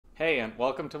Hey, and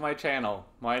welcome to my channel.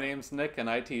 My name's Nick and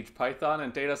I teach Python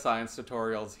and data science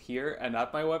tutorials here and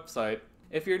at my website.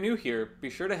 If you're new here,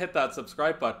 be sure to hit that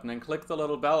subscribe button and click the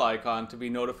little bell icon to be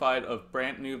notified of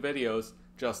brand new videos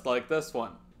just like this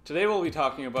one. Today we'll be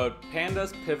talking about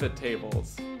Pandas pivot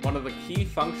tables, one of the key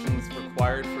functions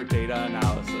required for data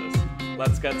analysis.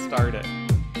 Let's get started.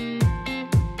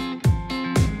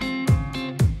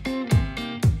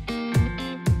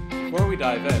 Before we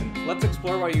dive in, let's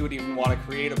explore why you would even want to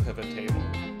create a pivot table.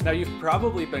 Now, you've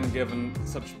probably been given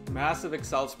such massive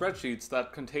Excel spreadsheets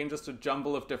that contain just a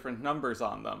jumble of different numbers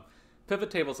on them.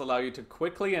 Pivot tables allow you to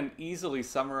quickly and easily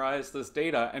summarize this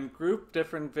data and group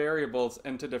different variables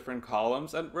into different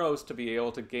columns and rows to be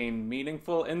able to gain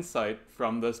meaningful insight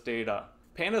from this data.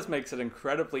 Pandas makes it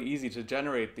incredibly easy to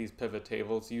generate these pivot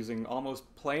tables using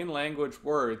almost plain language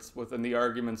words within the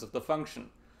arguments of the function.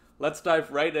 Let's dive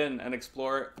right in and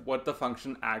explore what the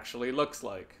function actually looks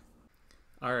like.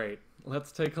 Alright,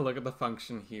 let's take a look at the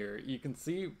function here. You can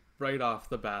see right off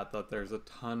the bat that there's a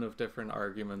ton of different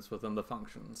arguments within the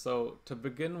function. So to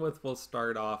begin with, we'll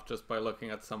start off just by looking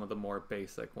at some of the more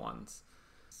basic ones.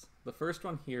 The first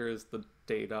one here is the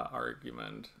data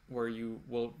argument, where you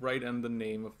will write in the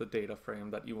name of the data frame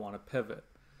that you want to pivot.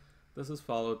 This is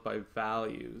followed by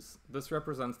values. This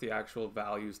represents the actual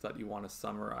values that you want to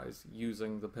summarize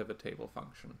using the pivot table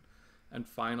function. And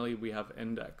finally, we have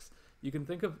index. You can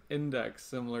think of index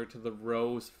similar to the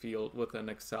rows field within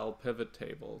Excel pivot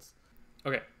tables.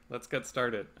 Okay, let's get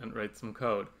started and write some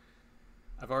code.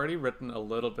 I've already written a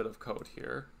little bit of code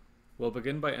here. We'll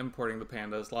begin by importing the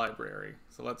Pandas library.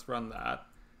 So let's run that.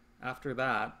 After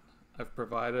that, I've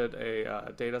provided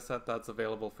a data set that's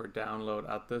available for download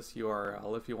at this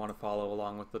URL if you want to follow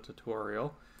along with the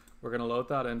tutorial. We're going to load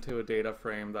that into a data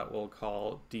frame that we'll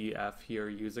call df here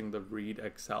using the read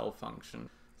Excel function.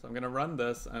 So I'm going to run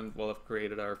this and we'll have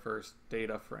created our first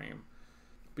data frame.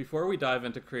 Before we dive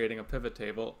into creating a pivot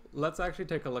table, let's actually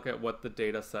take a look at what the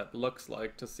data set looks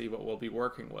like to see what we'll be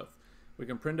working with. We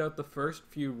can print out the first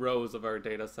few rows of our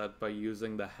data set by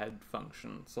using the head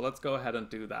function. So let's go ahead and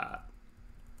do that.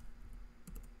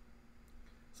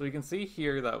 So you can see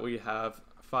here that we have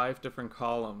 5 different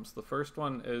columns. The first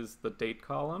one is the date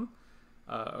column,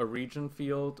 a region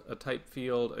field, a type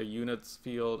field, a units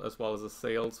field, as well as a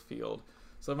sales field.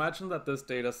 So imagine that this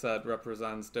data set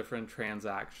represents different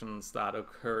transactions that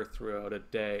occur throughout a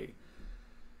day.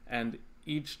 And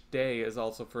each day is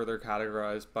also further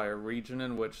categorized by a region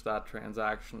in which that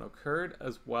transaction occurred,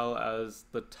 as well as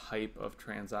the type of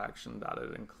transaction that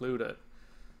it included.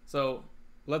 So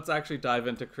let's actually dive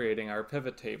into creating our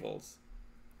pivot tables.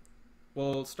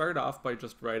 We'll start off by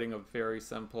just writing a very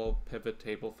simple pivot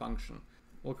table function.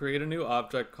 We'll create a new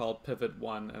object called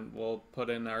pivot1 and we'll put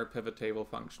in our pivot table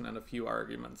function and a few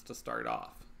arguments to start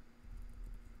off.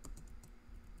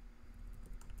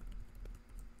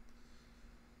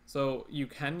 So you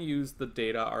can use the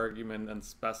data argument and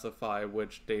specify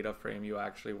which data frame you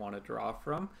actually want to draw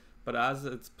from. But as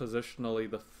it's positionally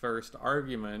the first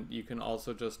argument, you can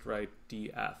also just write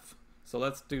df. So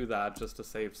let's do that just to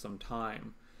save some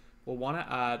time. We'll want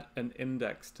to add an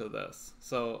index to this.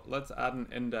 So let's add an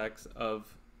index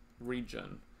of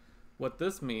region. What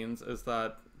this means is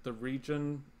that the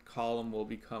region column will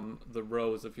become the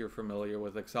rows if you're familiar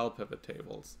with Excel pivot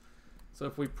tables. So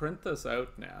if we print this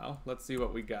out now, let's see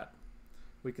what we get.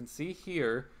 We can see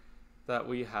here that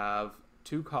we have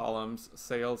 2 columns,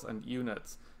 sales and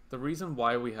units. The reason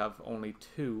why we have only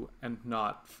 2 and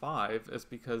not 5 is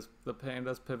because the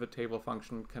Pandas pivot table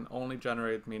function can only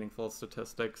generate meaningful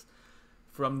statistics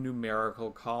from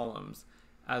numerical columns.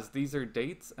 As these are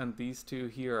dates and these 2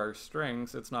 here are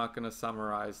strings, it's not going to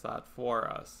summarize that for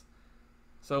us.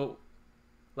 So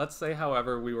let's say,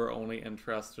 however, we were only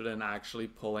interested in actually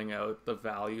pulling out the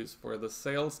values for the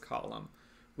sales column.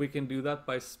 We can do that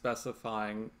by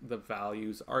specifying the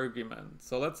values argument.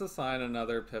 So let's assign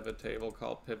another pivot table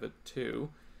called pivot2.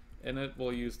 In it,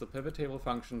 we'll use the pivot table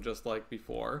function just like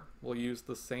before. We'll use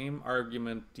the same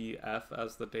argument df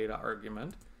as the data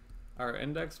argument. Our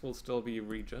index will still be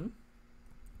region.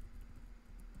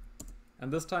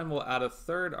 And this time we'll add a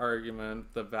third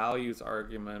argument, the values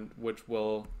argument, which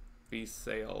will be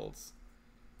sales.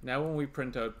 Now when we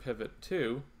print out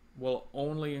pivot2, we'll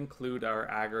only include our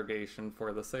aggregation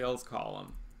for the sales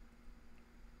column.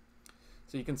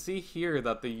 So you can see here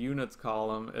that the units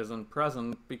column isn't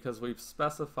present because we've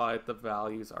specified the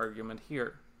values argument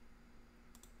here.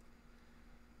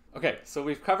 Okay, so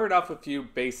we've covered off a few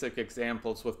basic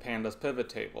examples with Pandas pivot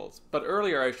tables, but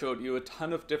earlier I showed you a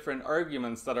ton of different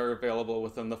arguments that are available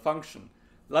within the function.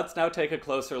 Let's now take a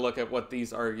closer look at what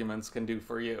these arguments can do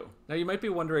for you. Now you might be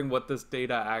wondering what this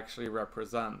data actually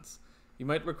represents. You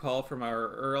might recall from our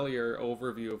earlier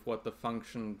overview of what the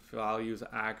function values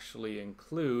actually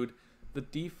include, the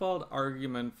default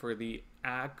argument for the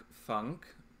aggfunc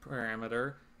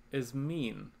parameter is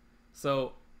mean.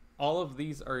 So all of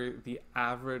these are the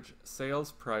average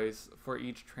sales price for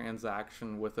each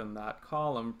transaction within that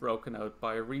column broken out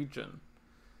by region.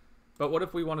 But what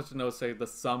if we wanted to know, say, the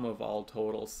sum of all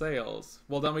total sales?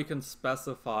 Well, then we can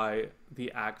specify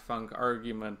the aggfunc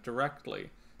argument directly.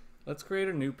 Let's create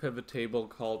a new pivot table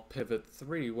called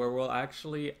pivot3 where we'll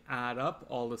actually add up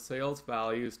all the sales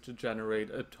values to generate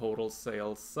a total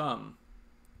sales sum.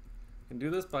 We can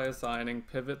do this by assigning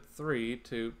pivot3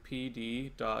 to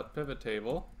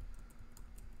pd.pivottable.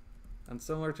 And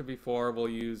similar to before, we'll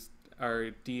use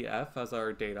our df as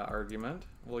our data argument.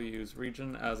 We'll use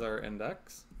region as our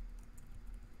index.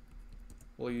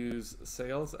 We'll use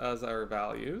sales as our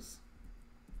values.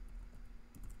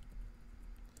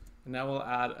 And now we'll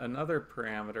add another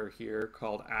parameter here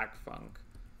called aggfunc.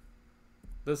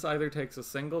 This either takes a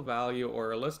single value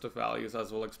or a list of values,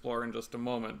 as we'll explore in just a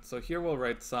moment. So here we'll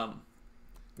write sum.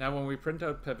 Now when we print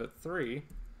out pivot3,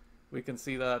 we can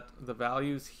see that the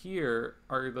values here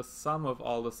are the sum of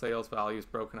all the sales values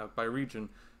broken out by region,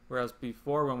 whereas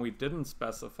before, when we didn't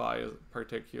specify a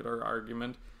particular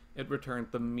argument, it returned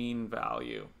the mean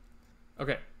value.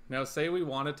 Okay. Now say we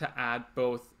wanted to add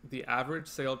both the average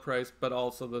sale price but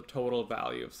also the total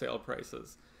value of sale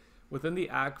prices. Within the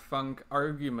aggfunc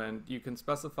argument, you can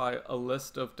specify a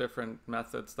list of different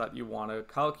methods that you want to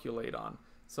calculate on.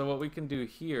 So what we can do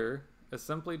here is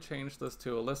simply change this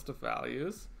to a list of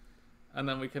values, and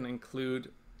then we can include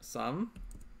sum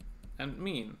and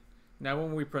mean. Now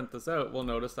when we print this out, we'll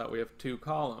notice that we have two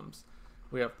columns.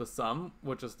 We have the sum,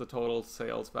 which is the total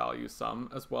sales value sum,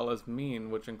 as well as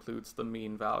mean, which includes the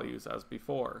mean values as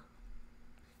before.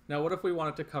 Now what if we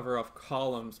wanted to cover off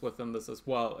columns within this as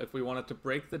well? If we wanted to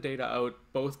break the data out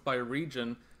both by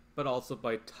region, but also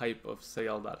by type of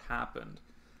sale that happened.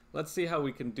 Let's see how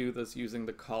we can do this using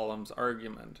the columns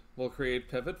argument. We'll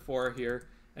create pivot4 here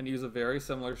and use a very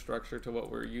similar structure to what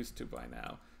we're used to by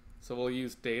now. So we'll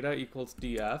use data equals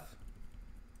df,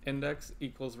 index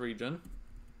equals region,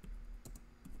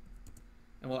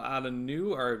 and we'll add a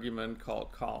new argument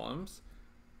called columns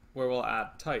where we'll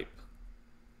add type.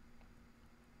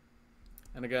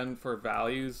 And again, for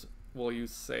values, we'll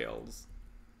use sales.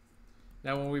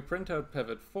 Now when we print out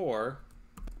pivot4,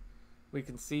 we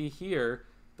can see here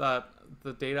that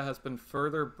the data has been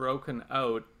further broken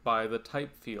out by the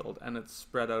type field and it's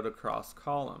spread out across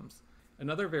columns.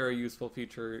 Another very useful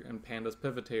feature in Pandas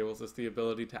pivot tables is the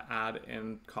ability to add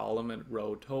in column and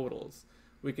row totals.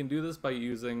 We can do this by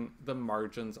using the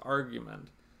margins argument.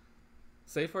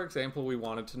 Say for example we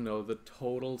wanted to know the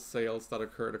total sales that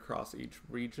occurred across each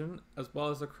region as well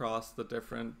as across the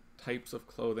different types of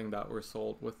clothing that were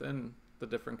sold within the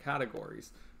different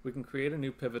categories. We can create a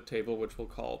new pivot table which we'll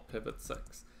call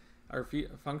pivot6. Our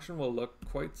function will look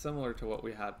quite similar to what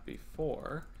we had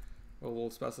before, where we'll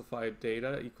specify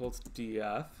data equals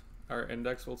df, our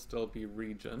index will still be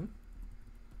region,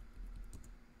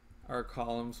 our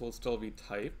columns will still be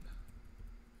type.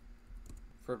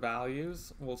 For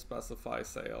values, we'll specify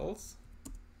sales.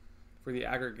 For the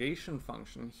aggregation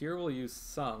function, here we'll use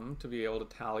sum to be able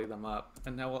to tally them up.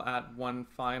 And now we'll add one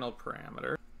final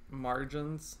parameter,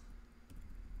 margins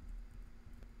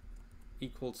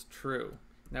equals true.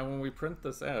 Now when we print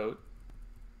this out,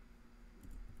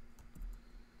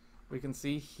 we can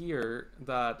see here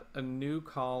that a new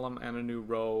column and a new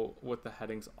row with the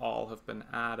headings all have been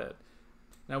added.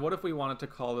 Now what if we wanted to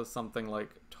call this something like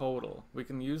total? We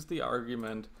can use the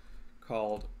argument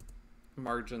called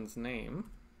margins name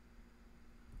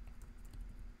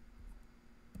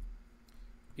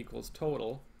equals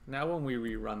total. Now when we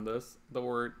rerun this, the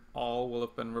word all will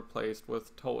have been replaced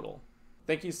with total.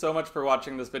 Thank you so much for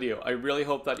watching this video. I really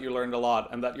hope that you learned a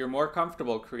lot and that you're more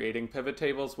comfortable creating pivot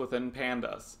tables within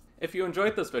Pandas. If you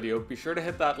enjoyed this video, be sure to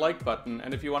hit that like button,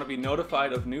 and if you want to be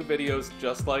notified of new videos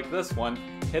just like this one,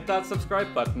 hit that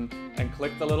subscribe button and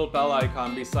click the little bell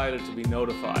icon beside it to be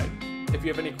notified. If you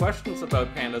have any questions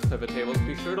about Pandas pivot tables,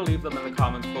 be sure to leave them in the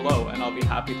comments below and I'll be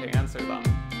happy to answer them.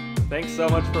 Thanks so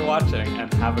much for watching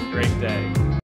and have a great day.